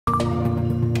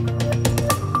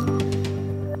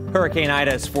Hurricane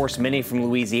Ida has forced many from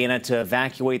Louisiana to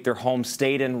evacuate their home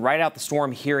state and ride out the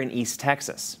storm here in East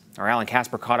Texas. Our Alan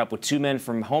Casper caught up with two men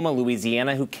from Houma,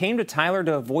 Louisiana, who came to Tyler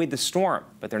to avoid the storm,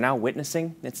 but they're now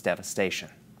witnessing its devastation.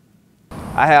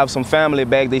 I have some family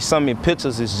back. They sent me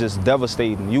pictures. It's just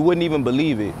devastating. You wouldn't even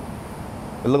believe it.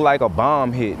 It looked like a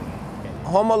bomb hit.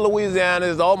 Houma, Louisiana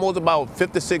is almost about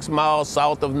 56 miles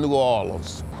south of New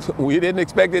Orleans. We didn't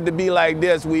expect it to be like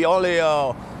this. We only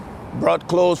brought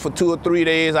clothes for 2 or 3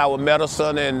 days, our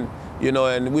medicine, and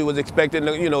we was expecting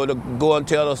to, to go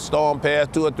until the storm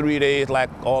passed 2 or 3 days like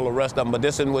all the rest of them, but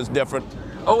this one was different.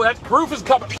 Oh, that roof is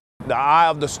coming. The eye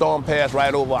of the storm passed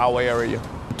right over our area.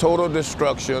 Total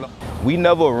destruction. We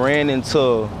never ran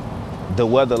into the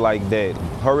weather like that.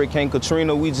 Hurricane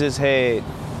Katrina, we just had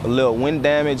a little wind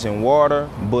damage and water,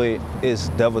 but it's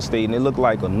devastating. It looked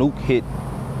like a nuke hit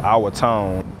our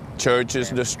town. Churches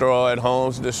destroyed,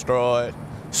 homes destroyed,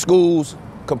 schools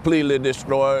completely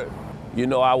destroyed.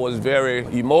 I was very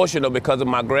emotional because of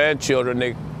my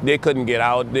grandchildren. They couldn't get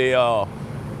out. They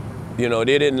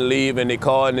didn't leave, and they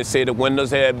called and they said the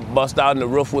windows had bust out and the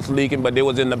roof was leaking, but they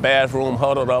was in the bathroom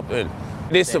huddled up, and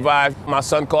they survived. My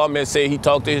son called me and said he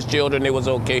talked to his children, they was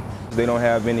okay. They don't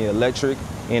have any electric,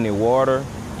 any water.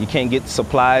 You can't get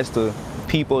supplies to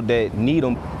people that need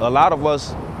them. A lot of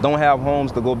us don't have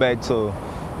homes to go back to.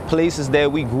 Places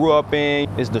that we grew up in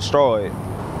is destroyed.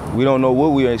 We don't know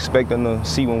what we're expecting to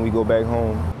see when we go back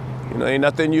home. Ain't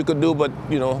nothing you could do but,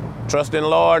 trust in the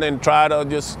Lord and try to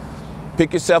just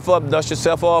pick yourself up, dust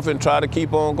yourself off, and try to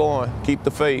keep on going, keep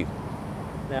the faith.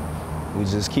 Yeah. We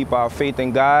just keep our faith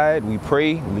in God, we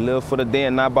pray, we live for the day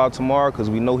and not about tomorrow, because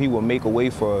we know He will make a way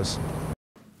for us.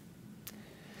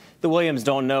 The Williams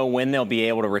don't know when they'll be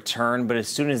able to return, but as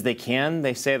soon as they can,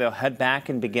 they say they'll head back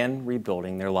and begin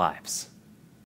rebuilding their lives.